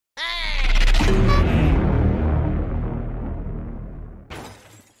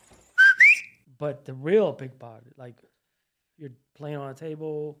But the real big part, like you're playing on a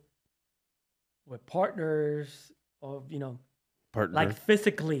table with partners, or Partner. like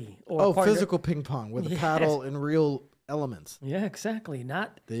physically, or physical ping pong with a paddle and real elements. Yeah, exactly.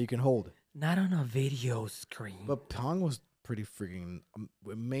 Not that you can hold. Not on a video screen. But Pong was pretty freaking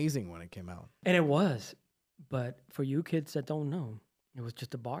amazing when it came out. And it was. But for you kids that don't know, it was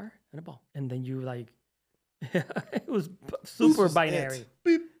just a bar and a ball. And then you like, it was super binary.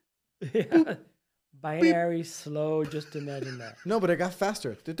 Beep. Yeah. Binary, slow, just imagine that. No, but it got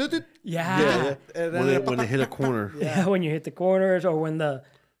faster. Yeah. When it hit a corner. Yeah, when you hit the corners or when the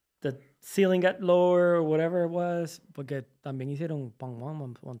ceiling got lower or whatever it was. Porque también hicieron Pong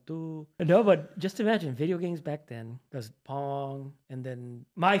 1, 2. No, but just imagine video games back then. Because Pong, and then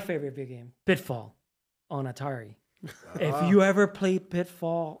my favorite video game, Pitfall on Atari. If you ever played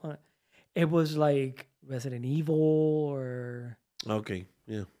Pitfall, it was like Resident Evil or... Okay,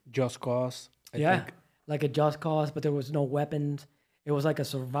 yeah. Just Cause. I think. Like a Just Cause, but there was no weapons. It was like a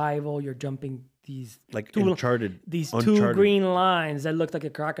survival. You're jumping these... Like Uncharted. These two green lines that looked like a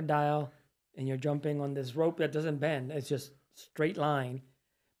crocodile, and you're jumping on this rope that doesn't bend. It's just straight line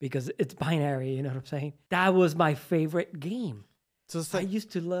because it's binary, you know what I'm saying? That was my favorite game. So it's like, I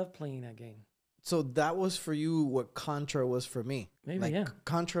used to love playing that game. So that was for you what Contra was for me. Maybe, like, yeah.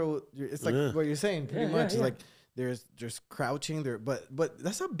 Contra, it's like what you're saying pretty much. It's like there's crouching there, but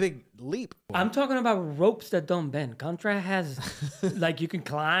that's a big leap. I'm talking about ropes that don't bend. Contra has like you can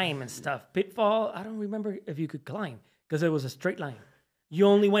climb and stuff. Pitfall, I don't remember if you could climb because it was a straight line. You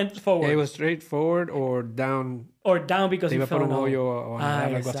only went forward. It was straight forward or down. Or down because you fell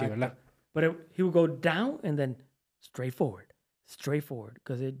on exactly. But he would go down and then straight forward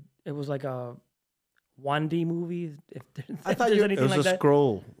because it was like a 1D movie. I thought it was like a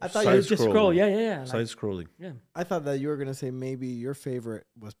scroll. I thought it was just scroll. Yeah. Side scrolling. Yeah. I thought that you were gonna say maybe your favorite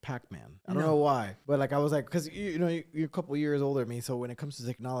was Pac-Man. I don't know why, but like I was like, because you're a couple years older than me, so when it comes to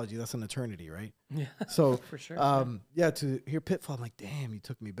technology, that's an eternity, right? Yeah. So for sure. To hear Pitfall, I'm like, damn, you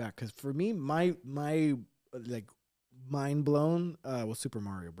took me back. Because for me, my like mind blown was Super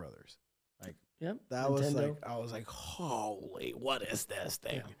Mario Brothers. Like, that Nintendo. Was like, I was like, holy, what is this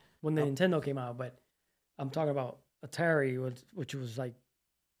thing? Yeah. When the Nintendo came out, but I'm talking about Atari, which was like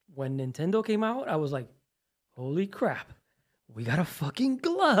when Nintendo came out, I was like, holy crap, we got a fucking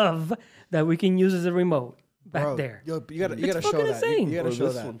glove that we can use as a remote back there. Yo, you gotta show that. You gotta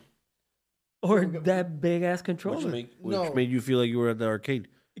show that. Or that big ass controller. Which made you feel like you were at the arcade.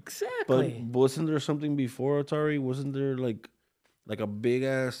 Exactly. But wasn't there something before Atari? Wasn't there like a big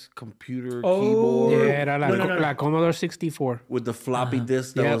ass computer keyboard? Yeah, era la Commodore 64 with the floppy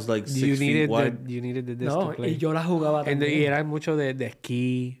disk that was like 6 feet wide. You needed the disc to play. Y yo la jugaba también. Y era mucho de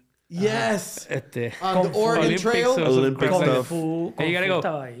ski. Yes. The Oregon Trail. Olympic stuff. And you gotta go.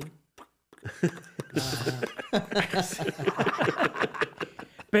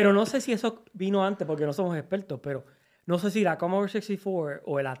 Pero no sé si eso vino antes, porque no somos expertos, pero no sé si la Commodore 64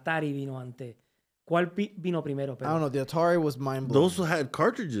 o el Atari vino antes. ¿Cuál vino primero? I don't know. The Atari was mind-blowing. Those had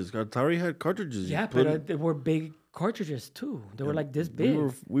cartridges. Atari had cartridges. Yeah, but they were big cartridges too. They were like this big.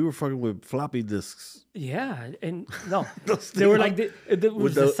 We were fucking with floppy disks. Yeah, and no, they were like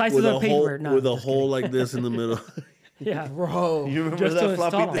the size of the paper. With a hole like this in the middle. Yeah, bro. You remember that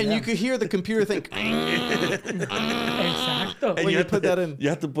floppy? And you could hear the computer think. Exacto. And you put that in. You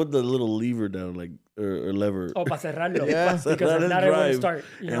have to put the little lever down, like or lever. Oh, para cerrarlo. Yeah. Because not everyone would start.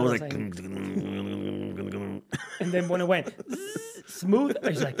 And it was like. And then when it went smooth,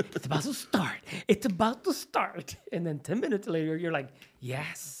 it's like, it's about to start. It's about to start. And then 10 minutes later, you're like,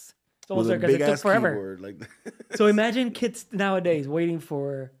 yes. It's almost like it took forever. So imagine kids nowadays waiting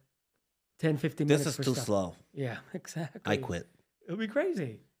for 10, 15 minutes. This is for too stuff. slow. Yeah, exactly. I quit. It would be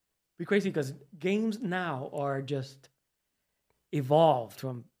crazy. Because games now are just evolved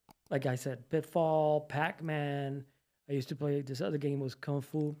from, like I said, Pitfall, Pac-Man. I used to play this other game was Kung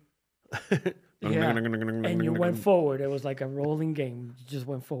Fu. Yeah. And you went forward. It was like a rolling game. You just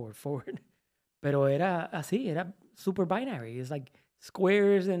went forward. Pero era así, era super binary. It's like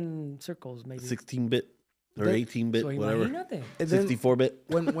squares and circles, maybe. 16-bit or 18-bit, so whatever. 64-bit.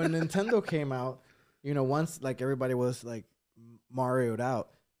 When Nintendo came out, once like everybody was like Mario'd out,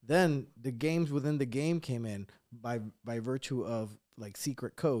 then the games within the game came in by virtue of like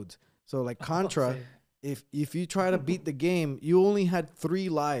secret codes. So like Contra, if you try to beat the game, you only had 3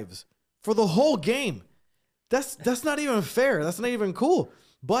 lives. For the whole game. That's not even fair. That's not even cool.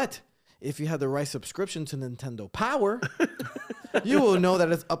 But if you had the right subscription to Nintendo Power, you will know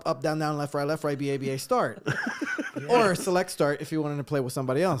that it's up, up, down, down, left, right, B, A, B, A, start. Or select start if you wanted to play with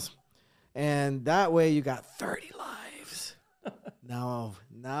somebody else. And that way you got 30 lives. Now,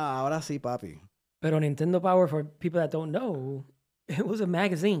 ahora sí, papi. Pero Nintendo Power, for people that don't know, it was a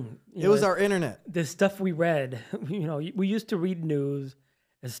magazine. It was our internet. The stuff we read. We used to read news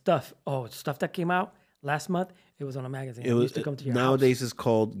and stuff. Oh, stuff that came out last month. It was on a magazine. It used to come to your nowadays house. it's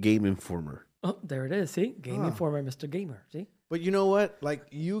called Game Informer. Oh, there it is. See, Game Informer, Mr. Gamer. See, But you know what? Like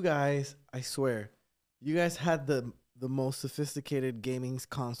you guys, I swear, you guys had the most sophisticated gaming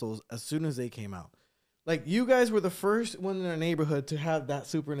consoles as soon as they came out. Like you guys were the first one in our neighborhood to have that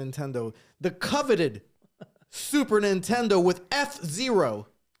Super Nintendo, the coveted Super Nintendo with F-Zero.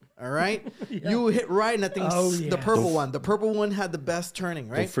 All right, you hit right, and I think the purple one. The purple one had the best turning.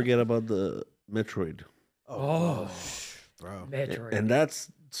 Right. Don't forget about the Metroid. bro, Metroid. And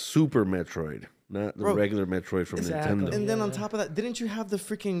that's Super Metroid, not the regular Metroid from Nintendo. And then on top of that, didn't you have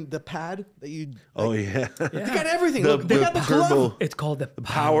the pad that you? Oh yeah. They got everything. The, Look, they got the glove. It's called the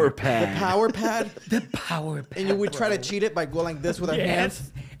Power Pad. The power pad. The Power Pad. And you would try to cheat it by going like this with our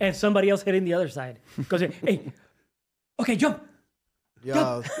hands. And somebody else hitting the other side. Because, hey, okay, jump.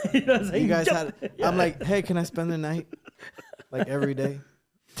 Yo, You know what I'm saying? you guys Jump. had. I'm like, hey, can I spend the night? Like every day.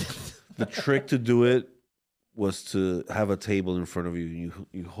 The trick to do it was to have a table in front of you.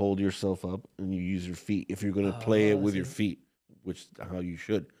 You hold yourself up and you use your feet if you're going to play it with your feet, which is how you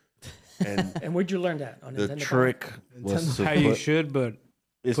should. And where'd you learn that? On the Nintendo trick was to How you should, but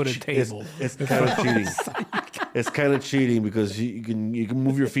put a table. It's kind of cheating. It's kind of cheating because you can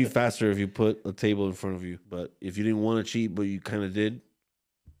move your feet faster if you put a table in front of you. But if you didn't want to cheat, but you kind of did,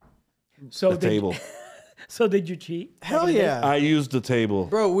 So the table. So did you cheat? Hell yeah, I used the table,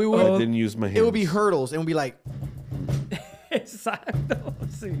 bro. We would. I didn't use my hands. It would be hurdles, and we'd be like Exacto.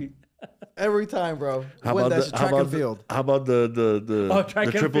 Sí. every time, bro. How When about that's the, track and field. How about the track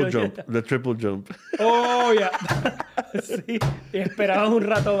and triple field, jump? yeah. The triple jump. Oh, yeah. Sí. Y esperabas un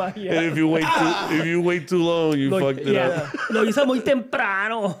rato más. And Yeah. if you wait too long, you fucked it up. Lo hizo muy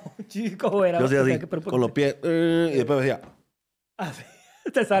temprano. Chico, era. Yo hacía así, Pero- con los pies, y después decía, Así.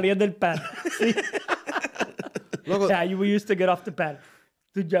 Te salías del pad. Sí. Loco, Yeah, we used to get off the pad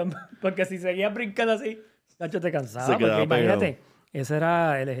to jump. Porque si seguías brincando así, Nacho te cansaba. Se Porque quedaba imagínate, ese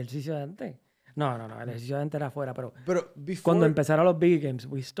era el ejercicio de antes. No, el ejercicio de antes era afuera, pero but before, cuando empezaron los big games,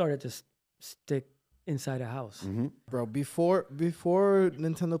 we started to stick inside a house. bro, before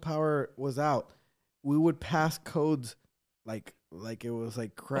Nintendo Power was out, we would pass codes like it was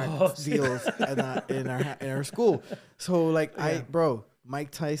like crack deals in our school. So like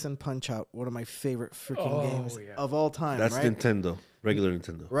Mike Tyson Punch Out, one of my favorite freaking games of all time. that's right? Nintendo, regular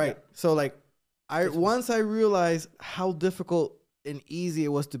Nintendo. Right. So like once I realized how difficult and easy it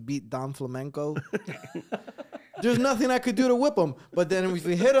was to beat Don Flamenco. There's nothing I could do to whip him. But then if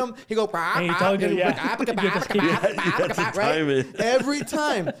we hit him, he go And he told you, yeah. right? Every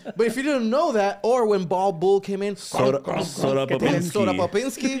time. But if you didn't know that, or when Ball Bull came in, Soda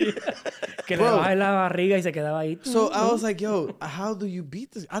Popinski. Que le bajaba la barriga y se quedaba ahí. So I was like, yo, how do you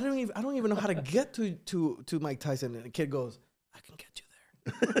beat this? I don't even know how to get to Mike Tyson. And the kid goes, I can get you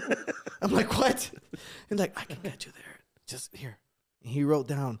there. I'm like, what? He's like, I can get you there. Just here. And he wrote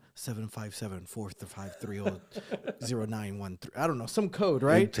down 757-453-0913. I don't know, some code,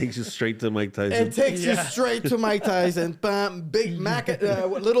 right? It takes you straight to Mike Tyson. It takes you straight to Mike Tyson. Bam, Big Mac,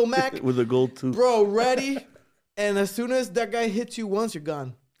 Little Mac. With a gold tooth. Bro, ready? And as soon as that guy hits you once, you're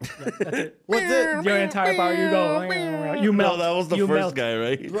gone. That's it. What's it? Your entire power, you go. You melt. No, that was the You first melt. guy,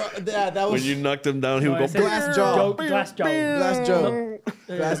 right? Bro, that was When you knocked him down, he would No, go. ese- Glass jaw. Glass jaw. Glass Joe.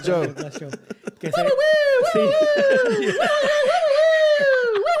 Glass Joe. Glass jaw. Que se- Sí.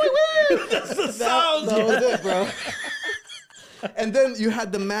 That's the sound. That was it, bro. And then you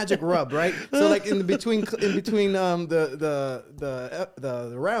had the magic rub, right? So like in between the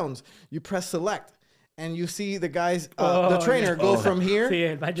rounds, you press select, and you see the guys, the trainer go from here Sí,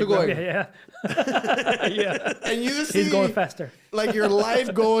 el magic to going, rub, yeah. Yeah. and you see He's going faster. like your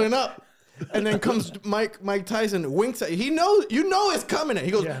life going up. And then comes Mike Tyson, winks at you. He knows, you know it's coming.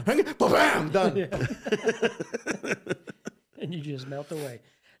 He goes, bam, done. And you just melt away.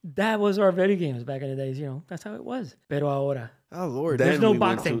 That was our video games back in the days, That's how it was. Pero ahora. Oh, Lord. There's no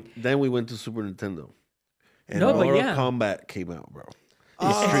boxing. Then we went to Super Nintendo. And No, but Mortal yeah. Kombat came out, bro.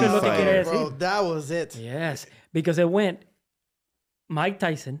 Oh, Street lo que Fighter. quería bro, that was it. Yes. Because it went Mike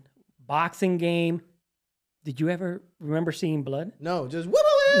Tyson, boxing game. Did you ever remember seeing blood? No, just No,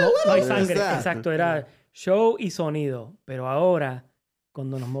 no hay What's sangre. that? Exacto, era show y sonido. Pero ahora,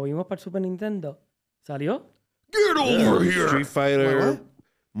 cuando nos movimos para el Super Nintendo, salió. Get over here. Street Fighter, Wait, what?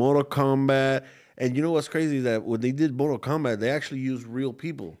 Mortal Kombat. And you know what's crazy? That when they did Mortal Kombat, they actually used real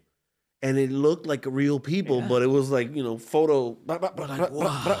people. And it looked like real people, but it was like, photo.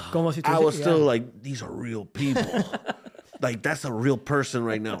 Como si I was yeah. still like, these are real people. Like, that's a real person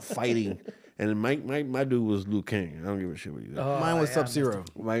right now fighting. And my dude was Liu Kang. I don't give a shit what you think. Mine was Sub-Zero.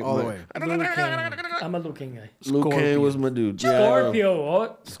 All the way. Liu Kang. I'm a Liu Kang guy. Liu Kang was my dude. Scorpio.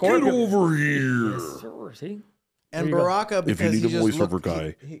 Oh, Scorpio. Get over here. Yes, sir. See? And Baraka, If you because need a he just voiceover looked-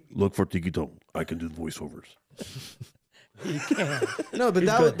 guy, he- look for Tikito. I can do the voiceovers. You can. No, but He's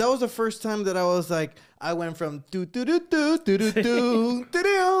that was, good. that was the first time that I was like, I went from do do do do do do do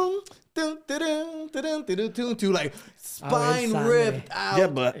do to like spine ripped out. Yeah,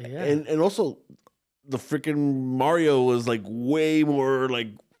 but Yeah. and also the freaking Mario was like way more like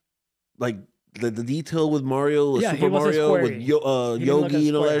the detail with Mario, Yeah, he Super wasn't Mario square. with He didn't look Yogi as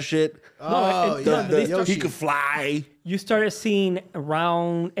and all square. that shit. Oh, it- yeah, no, they Yoshi. He could fly. You started seeing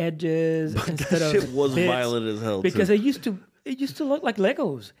round edges That instead of shit was bits violent as hell. because too. it used to look like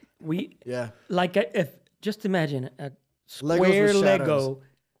Legos. Yeah. Like if just imagine a Legos square with Lego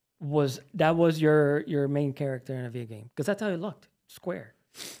shadows. was your main character in a video game because that's how it looked, square,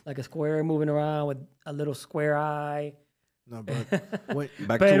 like a square moving around with a little square eye. No, but when,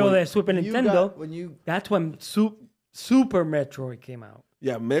 Back to Pero when, de Super you Nintendo, got, when you that's when Super Metroid came out.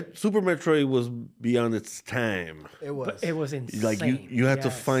 yeah, Super Metroid was beyond its time. it was But it was insane. Like you had to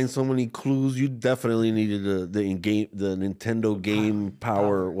Yes. find so many clues. You definitely needed the Nintendo Game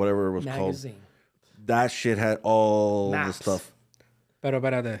Power, whatever it was called. magazine. That shit had all Maps. the stuff. Pero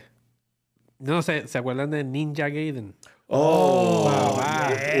espérate. No sé, ¿se acuerdan de Ninja Gaiden? Oh,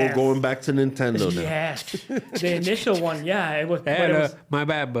 yeah. we're going back to Nintendo now. Yes, the initial one, yeah, it was. but it was My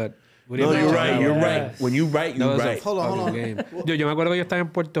bad, but... we No, didn't you're mention right. that You're one. right. When you write, That you're was a right. Hold on, hold fucking on. game. Yo me acuerdo que yo estaba en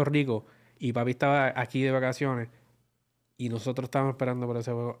Puerto Rico y papi estaba aquí de vacaciones y nosotros estábamos esperando por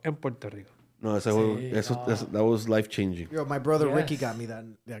ese juego en Puerto Rico. No, ese juego, that was life changing. Yo, my brother Ricky Yes. got me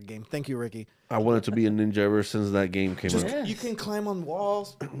that game. Thank you, Ricky. I wanted to be a ninja ever since that game came Just out. Yes. you can climb on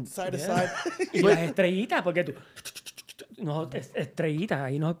walls, side to Yeah. side. Y las estrellitas, porque tú. No, estrellitas.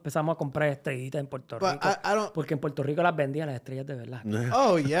 Ahí nos empezamos a comprar estrellitas en Puerto But Rico. I don't. Porque en Puerto Rico las vendían las estrellas de verdad.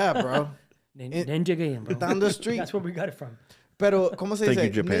 Oh yeah, bro. Ninja Game, bro. Down the street. That's where we got it from. Pero como se Thank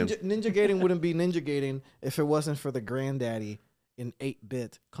dice? you, Japan. Ninja Gaiden wouldn't be Ninja Gaiden if it wasn't for the granddaddy in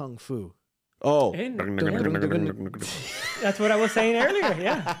 8-bit Kung Fu. Oh. And- That's what I was saying earlier,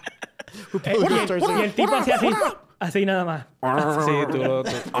 yeah. Y el tipo hacía así nada más. Sí, tú lo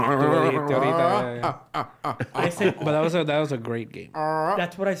dijiste ahorita. Ese- But that was a great game.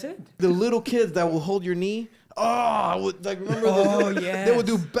 That's what I said. The little kids that will hold your knee. Oh, I would, like remember they would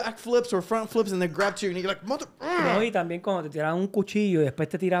do back flips or front flips and they grab to you and you're like, mother. No, y también cuando te tiraban un cuchillo y después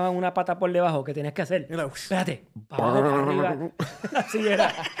te tiraban una pata por debajo, ¿qué tenías que hacer? You're like, Espérate, para abajo, para arriba. Así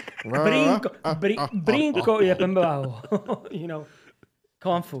era. Brinco y después me bajo. You know,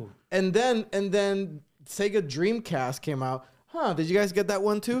 Kung Fu. And then Sega Dreamcast came out. Huh, did you guys get that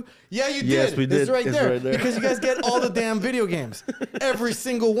one too? Yeah, you did. Yes, we did. It's right It's there. right there. Because you guys get all the damn video games. Every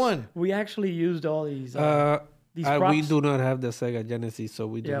single one. We actually used all these We props. do not have the Sega Genesis, so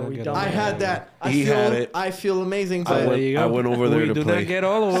we do Yeah, not we get don't. all I of had them. that. He had it. I feel amazing. I But there you went, I go. went over there We to do play not get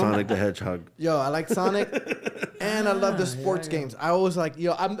all of them. Sonic the Hedgehog. yo, I like Sonic and I love the sports games. I always like,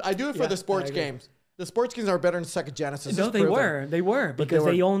 I do it for Yeah, the sports I agree. games. The sports games are better than Sega Genesis. No, Just they prove were. They were because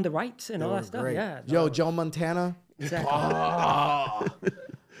were- they owned the rights and They all were that stuff. great. Yeah. Yo, no, Joe Montana. exactly.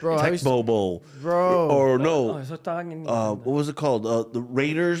 Bro, I used, Tecmo Bowl. bro. Or Oh, no. eso estaban en. What was it called? The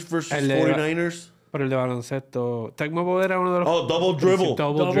Raiders versus El de- 49ers? Pero el de baloncesto. Tecmo Bowl era uno de los. Oh, double dribble.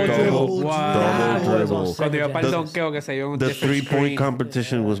 Double Double dribble. dribble. Wow. That Double was on dribble. Cuando iba Sega para el Genesis. donkeo que se iba un The different 3-point screen.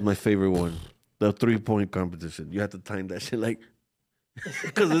 competition was my favorite one. The 3-point competition. You have to time that shit like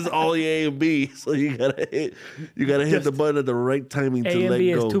because it's all A and B, so you gotta hit the button at the right timing to A and let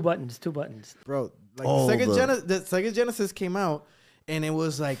B go. is two buttons. Bro, like All the the- Sega Genesis came out and it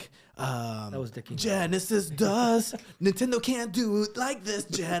was like That was the king. Genesis does. Nintendo can't do it like this.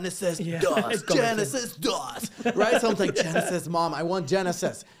 Genesis Yeah. does. Genesis does. Right? So I'm like, Genesis, mom, I want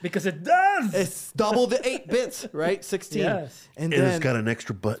Genesis. Because it does. It's double the 8 bits, right? 16. Yes. And And then it's got an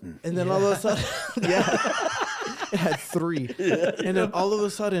extra button. and then all of a sudden, yeah, it had 3. And then all of a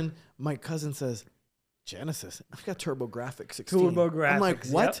sudden, my cousin says, Genesis, I've got Turbo Graphics 16. Turbo I'm like,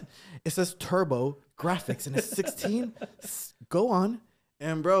 Graphics, what? yep. It says Turbo Graphics and it's 16. Go on.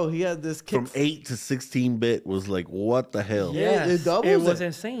 And bro, he had this kick. From 8 to 16-bit was like, what the hell? Yeah. Yes, it doubles it was it.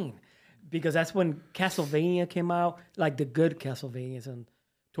 insane. Because that's when Castlevania came out, like the good Castlevanias and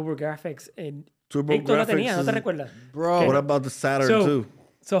TurboGrafx. And Turbo Víctor no tenía, Graphics ¿no te is- recuerdas? Bro, What about the Saturn So- too?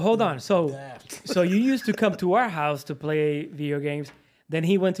 So hold on. So you used to come to our house to play video games. Then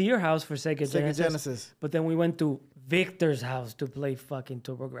he went to your house for Sega Genesis. But then we went to Victor's house to play fucking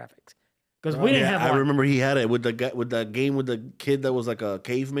TurboGrafx. Because we didn't have I one. remember he had it with the guy, with that game with the kid that was like a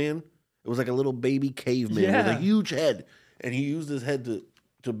caveman. It was like a little baby caveman with Yeah. a huge head, and he used his head to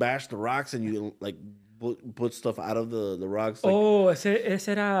to bash the rocks and you like put stuff out of the rocks. Like, Oh, ese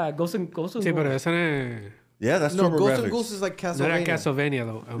era Ghost and Sí, pero ese no es... yeah, that's No, TurboGrafx. Ghost and Goose is like No Castlevania. era Castlevania,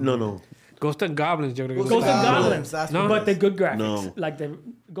 though. No. Ghost and Goblins, yo creo que Ghost Ghost and Goblins, Goblins. that's No. what But it the is. good graphics. No. Like the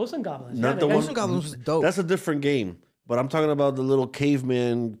Ghost and Goblins. Not the they- one- Ghost and Goblins was dope. That's a different game. But I'm talking about the little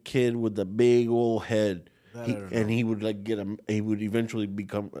caveman kid with the big old head. That I don't And he would like he would eventually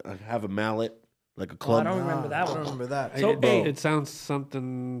have a mallet, like a Oh, I club. don't remember that I don't one. remember that. So, hey, It sounds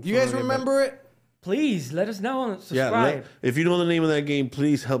something... You guys familiar, but- remember it? please let us know and Yeah, subscribe. if you know the name of that game,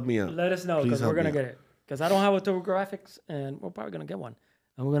 please help me out. Let us know Please because we're help me gonna out. get it. Because I don't have a TurboGrafx, and we're probably gonna get one,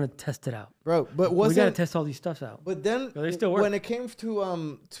 and we're gonna test it out. Bro, but We gotta wasn't... test all these stuffs out. But then, No, they still work. when it came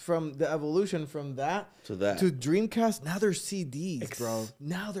to from the evolution from that To that. to Dreamcast, now they're CDs, bro.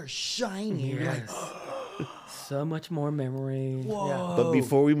 Now they're shiny. You're like, Yes. So much more memory. whoa. But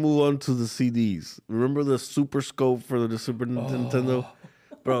before we move on to the CDs, remember the Super Scope for the Super Nintendo?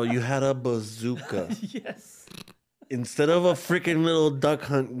 Bro, you had a bazooka. Yeah. Yes. Instead of a freaking little duck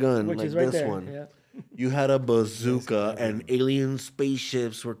hunt gun Which like is right this there. one, Yeah. you had a bazooka and alien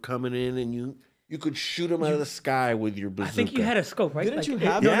spaceships were coming in and you could shoot them out of the sky with your bazooka. I think you had a scope, right? Didn't you it-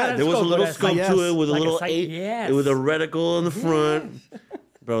 have no, that? not Yeah, there was a scope, little but scope yes. to it with a like little sight. eight Yes. with a reticle in the front.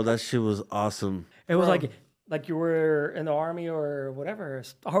 Bro, that shit was awesome. It was like you were in the army or whatever,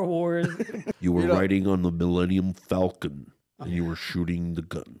 Star Wars. You were You know- riding on the Millennium Falcon and you were shooting the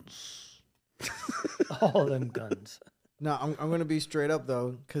guns. all them guns. No, I'm gonna be straight up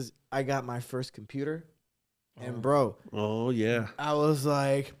though, because I got my first computer, and bro, Oh yeah. I was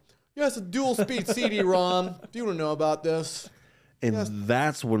like, yeah, it's a dual speed CD-ROM. Do you want to know about this? And Yes.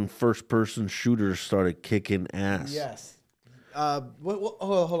 that's when first person shooters started kicking ass. Yes.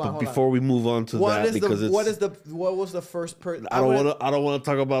 Hold on. But before we move on to that, because it's What was the first person? I don't want to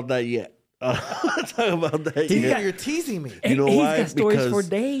talk about that yet. I don't want to talk about that yet. You're teasing me. You know He's why? got stories for Because-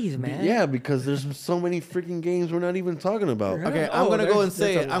 days, man. Yeah, because there's so many freaking games we're not even talking about. Yeah. Okay, Oh, I'm gonna go and there's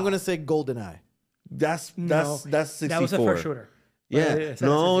say a it. I'm lot. gonna say GoldenEye. That's No, 64. that was the first shooter. Yeah. It's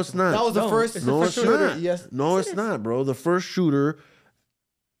No, not it's not. That was the No, first. it's the no, first it's shooter. not. Yes. No, it's not, bro. The first shooter,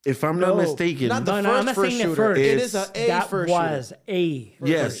 if I'm not No, mistaken, Not the No, I'm not first saying the shooter. first. It is a That first was shooter. a.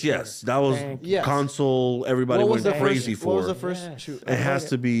 yes, first yes, shooter. that was Thank you. Yes. console. Everybody What went was the crazy first? for. What was the first Yes. shooter? It has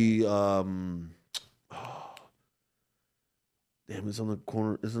to be. Damn, it's on the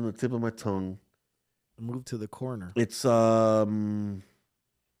corner. It's on the tip of my tongue. Move to the corner. It's Spit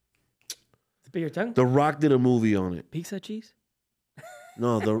your tongue. The Rock did a movie on it. Pizza cheese.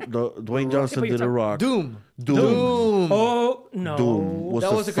 No, the Dwayne Johnson Spit your did a tongue. Rock. Doom. Doom. Oh no. Doom was That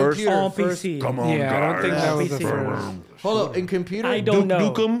the was a first. computer. on first- PC. Come on, Yeah, I don't think guys. that was the PC. first. Hold up. In computer. I don't know.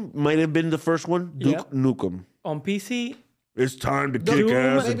 Duke Nukem might have been the first one. Duke Yep. Nukem. On PC It's time to Doom, kick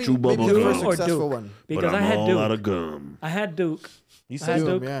ass and maybe, chew maybe bubble the Doom first gum. or successful Duke. one. because But I I'm had all Duke. out of gum. I had Duke. He I said had Doom,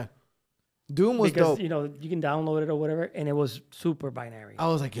 Duke. yeah. Doom was Because dope. you know you can download it or whatever, and it was super binary. I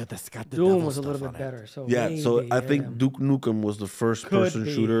was like, yeah, that's got the Doom devil was a little stuff bit on it. better. So Yeah, so maybe, I think yeah. Duke Nukem was the first Could person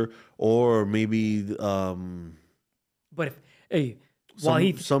be. shooter, or maybe But if hey,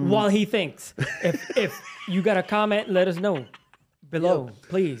 Some- while he thinks, if you got a comment, let us know below,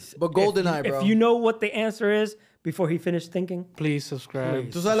 please. But GoldenEye, bro. If you know what the answer is before he finished thinking, Please subscribe.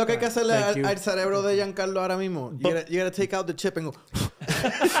 Please. ¿Tú sabes lo que hay que hacerle Thank you. al cerebro de Giancarlo ahora mismo? You gotta take out the chip and go.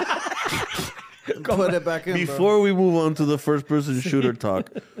 Put it back in, bro. before we move on to the first person shooter talk,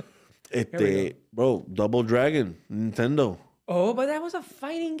 we bro, Double Dragon, Nintendo. oh, but that was a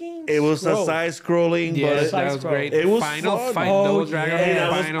fighting game. It was a Scroll. side scrolling, Yes, but that was great. It was Final fun. Fight, Oh, Double Dragon,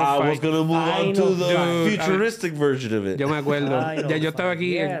 yeah. Final I was Fight. gonna move on to Final the Fight. futuristic version of it. Yo me acuerdo. Final Ya yo estaba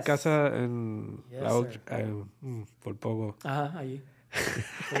aquí Fight, en yes. casa en Yes, la sir. por poco. Ajá, allí.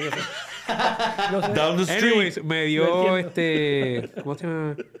 No sé. Down the street. Anyways, me dio No entiendo. ¿cómo se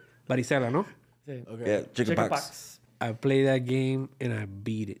llama? Varicela, ¿no? Sí. Yeah, chicken pox. Chickenpox. I played that game and I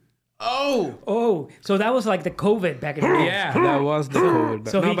beat it. Oh! Oh, so that was like the COVID back in the day. Yeah, that was the COVID.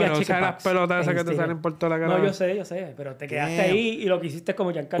 So no, he got pero o sea, las chickenpox pelotas esas and que te he salen stayed por toda la cara. No, yo sé, pero te quedaste Damn. ahí y lo que hiciste es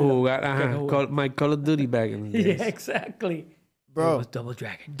como Giancarlo. Jugar, que ajá, jugó. my Call of Duty back in the days. Yeah, exactly. It Bro, was Double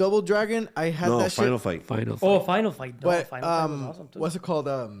Dragon. Double Dragon, I had No, that Final shit. Fight. Final Oh, Fight. Final Fight. No, But, Final Fight was awesome too. what's it called?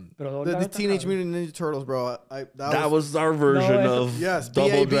 Pero The Double Teenage Dragon. Mutant Ninja Turtles, bro. That was our version No, of Yes,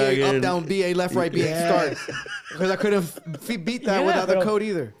 Double BA, Dragon. up, down, BA, left, right, BA, Yes. start. Because I couldn't beat that Yeah, without the pero code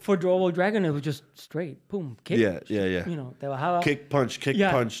either. For Double Dragon, it was just straight. Boom. Kick. Yeah, yeah, yeah. You know, te bajaba. Kick, punch,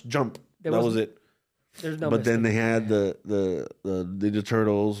 Yeah. jump. There that was wasn't- it. There's no But then they mistake. had the Ninja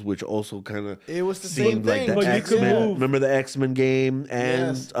Turtles, which also kind of It was the seemed same like thing. the But you could X-Men. move. Remember the X-Men game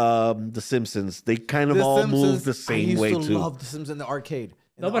and Yes. the Simpsons? They kind of all moved the I same used way to too. love The Simpsons in the arcade.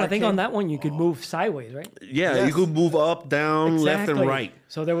 in No, the but I think arcade- on that one you could move sideways, right? Yeah, Yes. you could move up, down, left, and Exactly. right.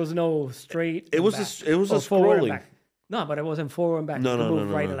 So there was no straight. It and was back, it was or a forward and scrolling. back. No, but it wasn't forward and back. No, you no, could no, move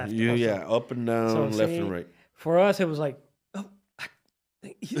no, right no. and left. You, also. yeah, up and down, So left see, and right. For us, it was like, oh,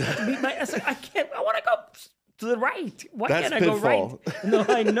 you have to meet my. I said, I can't. I want to go to the right. Why That's can't I go Pitfall. right? No,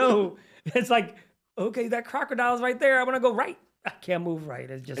 I know. It's like, okay, that crocodile's right there. I want to go right. I can't move right.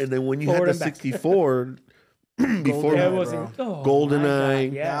 It's just. And then when you had forward the and back. 64, before Goldeneye, There bro. wasn't. Oh, Goldeneye. my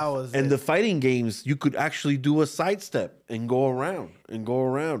God, yes. That was and it. the fighting games, you could actually do a sidestep and go around and go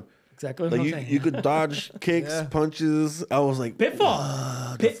around. Exactly what Like I'm you, saying. you could dodge kicks, Yeah. punches. I was like, Pitfall.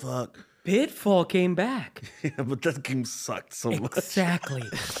 what the fuck? Pitfall came back. Yeah, but that game sucked so much. Exactly.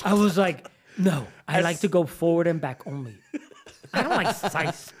 I was like, no, I like to go forward and back only. I don't like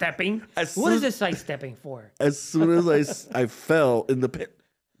sidestepping. As What is soon- this sidestepping for? As soon as I fell in the pit,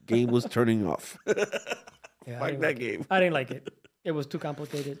 game was turning off. Yeah, I Fuck didn't that like it. game. I didn't like it. It was too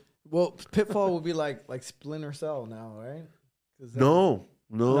complicated. Well, Pitfall would be like Splinter Cell now, right? 'Cause that- No,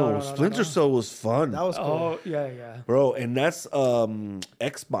 no, Splinter no. Cell was fun, that was cool. Oh, yeah. bro. And that's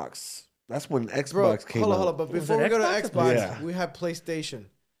Xbox. That's when Xbox Bro, came hold on, out. But Was before it we go to Xbox? Xbox, Yeah. we had PlayStation.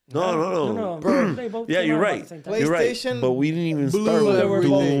 No. Bro, They both Yeah, came you're out about right. the same time. You're right. PlayStation But we didn't even blew start with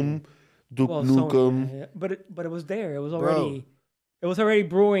everything. Doom, Duke Well, Nukem. Sony, yeah. But it was there. It was already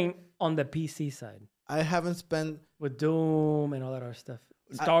brewing on the PC side I haven't spent with Doom and all that other stuff.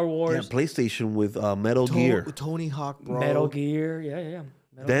 Star Wars, Yeah, PlayStation with Metal Gear. Tony Hawk, bro. Metal Gear, yeah.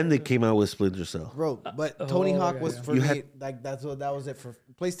 Metal Then they Gear. came out with Splinter Cell. Bro, but Tony Hawk yeah, was yeah. for You me. had- Like that was it for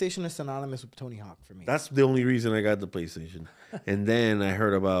PlayStation. Is synonymous with Tony Hawk for me. That's the only reason I got the PlayStation. And then I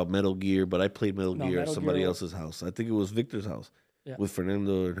heard about Metal Gear, but I played Metal No, Gear at Metal somebody Gear- else's house. I think it was Victor's house Yeah. with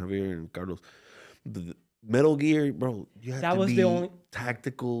Fernando and Javier and Carlos. The Metal Gear, bro, you had That to was be the only-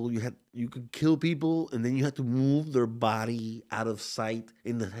 tactical. You could kill people, and then you had to move their body out of sight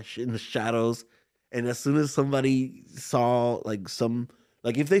in the shadows. And as soon as somebody saw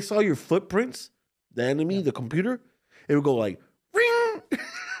like if they saw your footprints, the enemy, the computer, it would go like ring.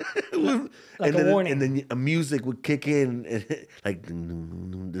 Like and a then, warning. And then a music would kick in, and like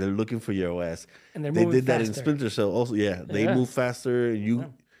they're looking for your ass. And they're They moving did that in faster. Splinter Cell also. Yeah, they Yeah. move faster,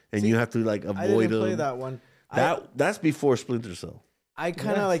 and See, you have to like I avoid didn't play them. that one. That's before Splinter Cell. I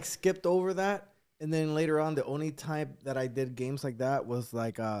kind of Yes. like skipped over that, and then later on, the only time that I did games like that was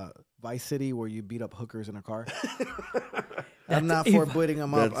like Vice City, where you beat up hookers in a car. I'm not for beating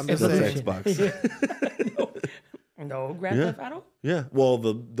them up. I'm just That's saying. Xbox. no, Grand Yeah. Theft Auto. Yeah, well,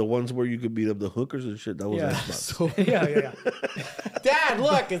 the ones where you could beat up the hookers and shit, that was Yeah. Xbox. So, Yeah. Dad,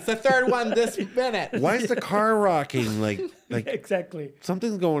 look, it's the third one this minute. Why is the car rocking? Like Exactly.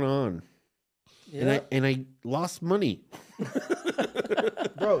 something's going on, Yeah. and I lost money.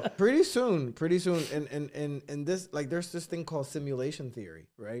 Bro, pretty soon, and this, like, there's this thing called simulation theory,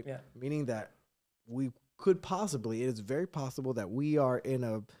 right? Yeah. Meaning that we could possibly, it is very possible that we are in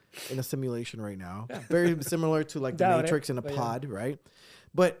a simulation right now, very similar to like the Doubt it, Matrix in a but yeah. pod, right?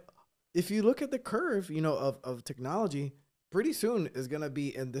 But if you look at the curve, of technology, pretty soon is gonna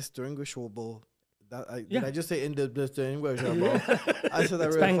be indistinguishable. Did I just say indistinguishable? I said that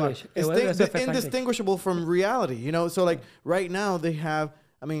really Spanglish. fast. It was- it was a Spanglish. Indistinguishable from reality, So like right now they have,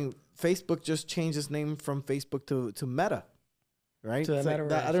 Facebook just changed its name from Facebook to Meta, right? To the It's like metaverse,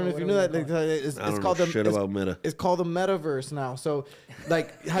 that- I don't know or if you knew whatever that. they call It's I don't called know the shit about Meta. it's called the metaverse now. So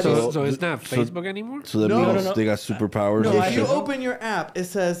like how do you, So it's not so- Facebook anymore? So that No, means no. they got superpowers. No, and I if you shit. open your app, it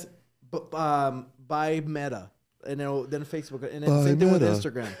says by Meta, and then Facebook, and then By same thing with Meta.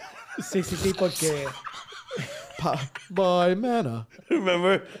 Instagram. Sí, porque By Meta.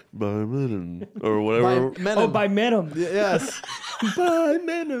 Remember? By Meta or whatever. By by Menem. Yes. By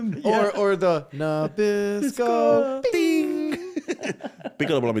Menem. Yeah. Or the Nabisco. Ding.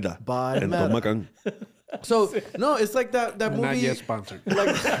 Pícalo por la mitad. By El Meta. tomacán. So no, it's like that Not movie. yet sponsored.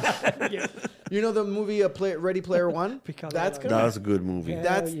 Like Yeah. the movie Ready Player One. Picado That's la- gonna. That was a good movie. Yeah.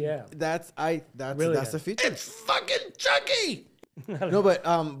 That's yeah. That's Really that's the is. feature. It's fucking Chucky. No,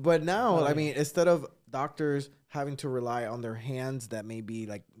 but now instead of doctors having to rely on their hands that may be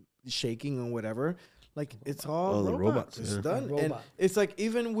like shaking or whatever, like it's all Oh, the robots. robots, It's yeah. done, and Robot. it's like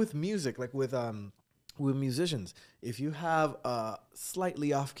even with music, like with musicians, if you have a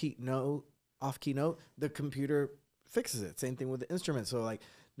slightly off key note, the computer fixes it. Same thing with the instrument. So like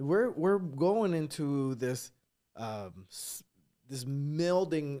we're going into this this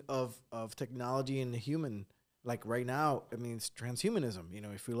melding of technology and the human. Like right now, it's transhumanism.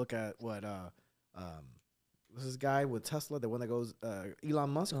 If we look at what what's this guy with Tesla, the one that goes Elon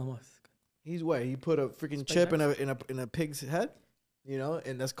Musk. Almost. He put a freaking chip in a pig's head,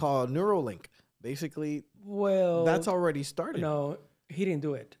 and that's called Neuralink. Basically, Well, that's already started. No, He didn't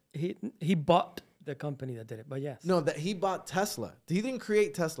do it. He bought the company that did it. But yes. No, that he bought Tesla. He didn't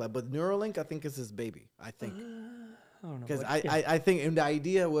create Tesla, but Neuralink, I think, is his baby. I think. I don't know. Because but yeah. I think, and the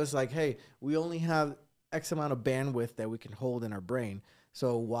idea was like, hey, we only have X amount of bandwidth that we can hold in our brain.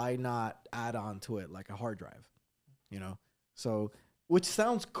 So why not add on to it like a hard drive? You know? So, which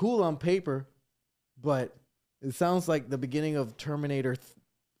sounds cool on paper, but it sounds like the beginning of Terminator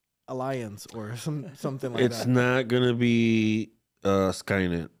Alliance or something like It's that. not gonna be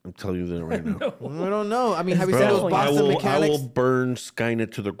Skynet. I'm telling you that right now. I don't know. I mean, have you seen Bro, those I Boston will Mechanics? burn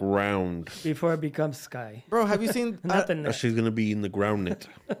Skynet to the ground. Before it becomes Sky. Bro, have you seen Nothing. She's gonna be in the ground net.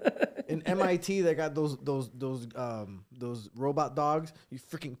 in MIT? They got those robot dogs. You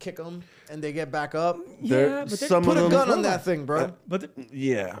freaking kick them and they get back up. Yeah, but some Put of a them, gun on that thing, bro. But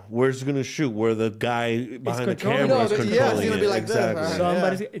Yeah, where's it gonna shoot? Where the guy behind the controlling camera it. is No, controlling yeah, it's gonna it. be like this, Exactly. right?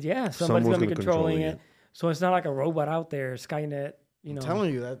 somebody's Someone's gonna be gonna controlling control it. it. So it's not like a robot out there, Skynet. You know, I'm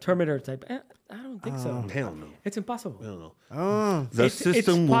telling you that. Terminator type. I don't think so. Hell no. It's impossible. Hell no. Oh, The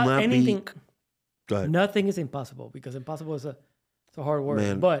system will not anything. be. Go ahead. Nothing is impossible because impossible is it's a hard word.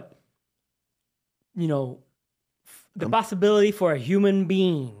 Man. But you know, the possibility for a human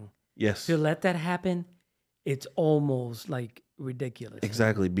being Yes. to let that happen, it's almost like ridiculous.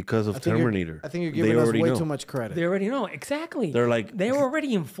 Exactly, because of Terminator. I think you're They giving us already way know. too much credit. They already know exactly. They're like, they were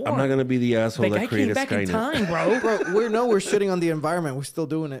already informed. I'm not gonna be the asshole Like that I came created back in Skynet. time, bro. Bro, we're shitting on the environment. We're still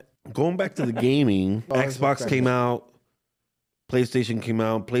doing it. Going back to the gaming, Oh, it's Xbox okay. came out, PlayStation came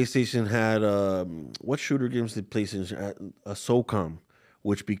out. PlayStation had what shooter games did PlayStation? A SOCOM,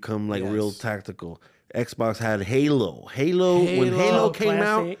 which become like real Yes. tactical. Xbox had Halo. When Halo came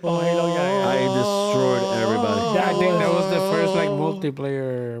out, Classic. Oh, Halo, yeah. I destroyed everybody. That I think that was was- the first like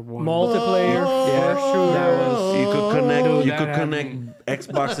multiplayer one. Multiplayer, Yeah, first shooter. that was. You could connect. Dude, You that could had connect me.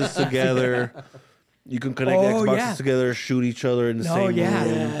 Xboxes together. You can connect Oh, Xboxes yeah. together, shoot each other in the No, same yeah.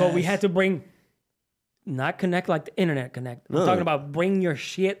 room. But we had to bring, not connect like the internet connect. I'm No. talking about bring your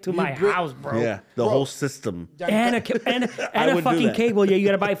shit to my bring- house, bro. Yeah, the whole system. And a I would do fucking that. cable. Yeah, you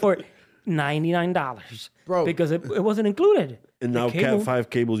gotta buy for $99, Bro. because it wasn't included. And The now cable- Cat 5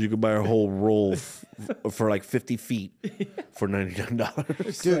 cables, you could buy a whole roll for like 50 feet for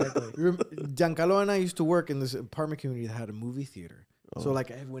 $99. Dude, Giancarlo and I used to work in this apartment community that had a movie theater. Oh. So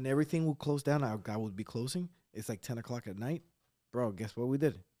like when everything would close down, I would be closing. It's like 10 o'clock at night. Bro, guess what we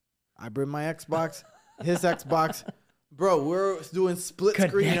did? I bring my Xbox, his Xbox. Bro, we're doing split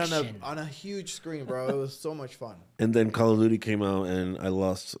screen Connection. on a huge screen, bro. It was so much fun. And then Call of Duty came out, and I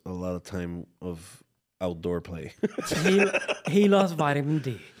lost a lot of time of outdoor play. He lost vitamin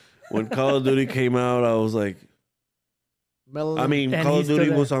D. When Call of Duty came out, I was like, I mean, And Call of he's still Duty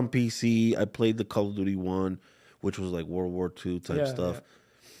there. was on PC. I played the Call of Duty 1, which was like World War II type Yeah, stuff.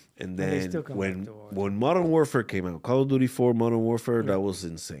 And And they then still come back to war. when Modern Warfare came out, Call of Duty 4 Modern Warfare, that was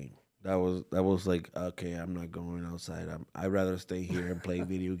insane. That was like, okay, I'm not going outside. I'd rather stay here and play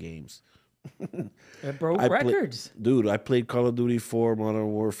video games. It broke I play- records. Dude, I played Call of Duty 4 Modern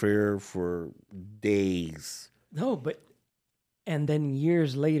Warfare for days. No, but and then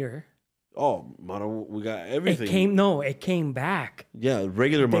years later, Oh, we got everything. it came back. Yeah,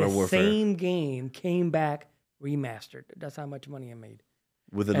 regular The Modern Warfare same game came back remastered. That's how much money I made.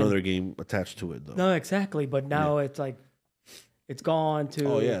 with another game attached to it, though. No, exactly. But now it's like it's gone to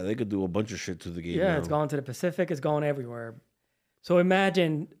Oh yeah, they could do a bunch of shit to the game. yeah, now. it's gone to the Pacific, it's gone everywhere. So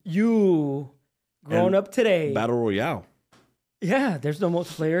imagine you growing And up today. Battle Royale. Yeah, there's no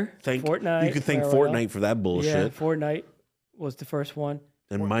multiplayer. Fortnite. You could thank Battle Royale. Fortnite for that Yeah, bullshit. Fortnite was the first one.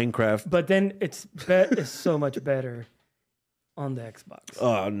 And Minecraft. But then it's so much better on the Xbox.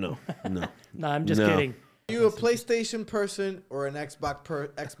 Oh no, no. No, I'm just No. kidding. Are you a PlayStation person or an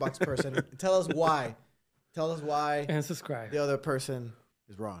Xbox person? Tell us why. Tell us why And subscribe. the other person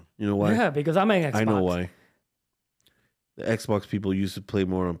is wrong. You know why? Yeah, because I'm an Xbox. I know why. The Xbox people used to play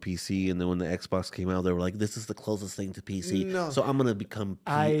more on PC, and then when the Xbox came out, they were like, "This is the closest thing to PC." No. So I'm gonna become.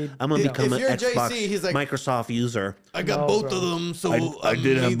 I- I'm gonna If- become if an you're Xbox JC, he's like, Microsoft user. I got No, both bro. of them, so I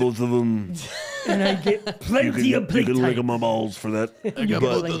did have both of them. And I get plenty of You can lick playtime. my balls for that. I got You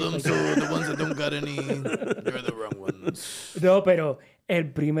both get of them, like- so the ones that don't got any, they're the wrong ones. No, pero el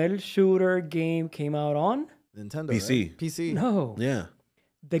primer shooter game came out on Nintendo, PC. right? PC. no, Yeah.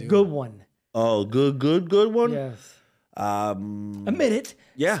 the good one. Oh, good one. Yes, Um. admit it.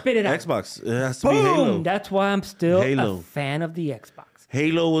 Yeah. spit it out. Xbox. It has to be Halo. Boom. That's why I'm still Halo. a fan of the Xbox.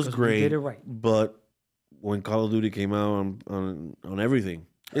 Halo was 'Cause we great. did it right. But when Call of Duty came out on everything,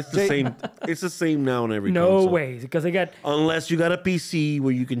 it's the same. It's the same now on every No console. ways, because they got Unless you got a PC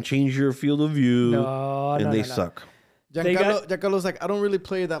where you can change your field of view, no, and no, they no, no. suck. Giancarlo's like, I don't really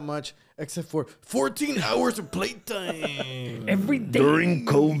play that much except for 14 hours of playtime every day. During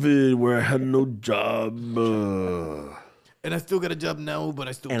COVID, where I had no job. And I still got a job now, but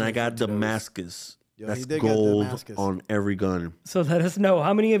I still. And I got those. Damascus. Yo, That's he did get gold Damascus. on every gun. So let us know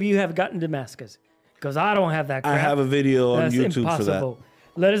how many of you have gotten Damascus, because I don't have that crap. I have a video on That's YouTube impossible.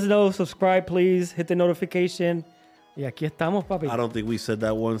 for Let us know. Subscribe, please. Hit the notification. Y aquí estamos, papi. that. I don't think we said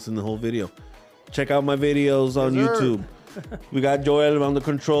that once in the whole video. Check out my videos on Yes, sir. YouTube. We got Joel on the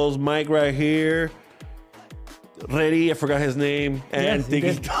controls, Mike right here. Ready, I forgot his name. And Yes, he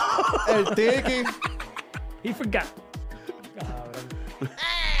Tiki. did. El Tiki. He forgot.